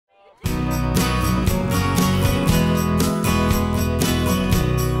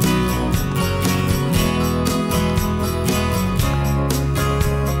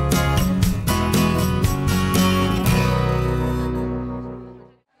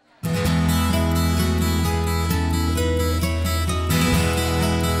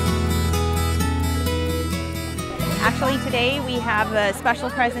today we have a special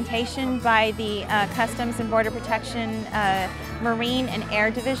presentation by the Customs and Border Protection Marine and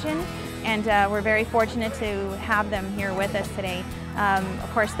Air Division, and we're very fortunate to have them here with us today. Of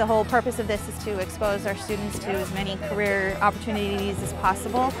course, the whole purpose of this is to expose our students to as many career opportunities as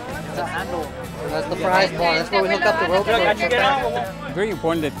possible. That's the prize part. That's where we hook up the rope. Very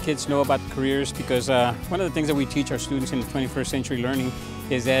important that kids know about careers, because one of the things that we teach our students in the 21st century learning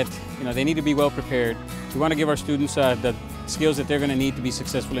is that they need to be well prepared. We want to give our students the skills that they're going to need to be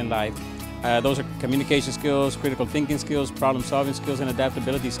successful in life. Those are communication skills, critical thinking skills, problem-solving skills, and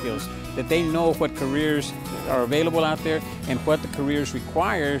adaptability skills. That they know what careers are available out there and what the careers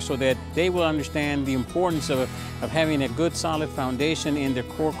require, so that they will understand the importance of having a good, solid foundation in their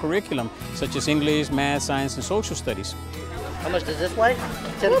core curriculum, such as English, math, science, and social studies. How much does this weigh?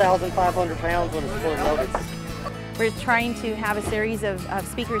 10,500 pounds when it's fully loaded. We're trying to have a series of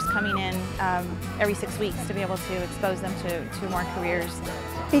speakers coming in every 6 weeks to be able to expose them to more careers.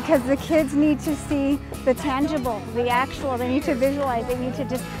 Because the kids need to see the tangible, the actual. They need to visualize. They need to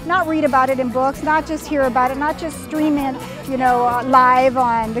just not read about it in books, not just hear about it, not just stream it, live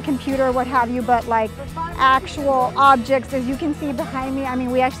on the computer or what have you, but like actual objects, as you can see behind me. I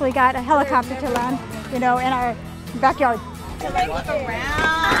mean, we actually got a helicopter to land, in our backyard.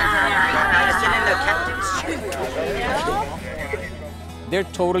 They're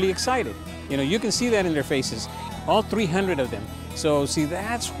totally excited. You can see that in their faces, all 300 of them. So see,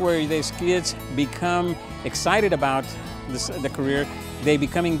 that's where these kids become excited about the career. They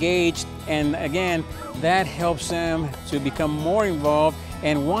become engaged, and again, that helps them to become more involved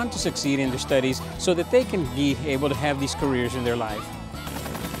and want to succeed in their studies, so that they can be able to have these careers in their life.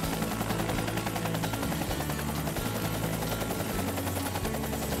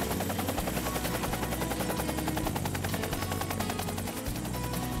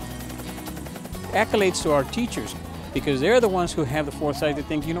 Accolades to our teachers, because they're the ones who have the foresight to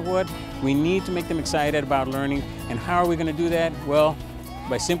think, we need to make them excited about learning. And how are we going to do that? Well,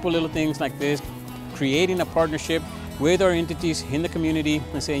 by simple little things like this, creating a partnership with our entities in the community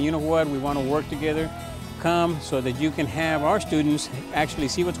and saying, we want to work together, come, so that you can have our students actually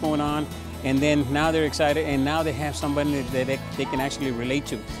see what's going on, and then now they're excited, and now they have somebody that they can actually relate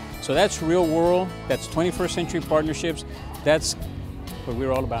to. So that's real world, that's 21st century partnerships, that's what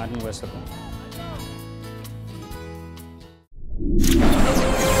we're all about in West Oakland.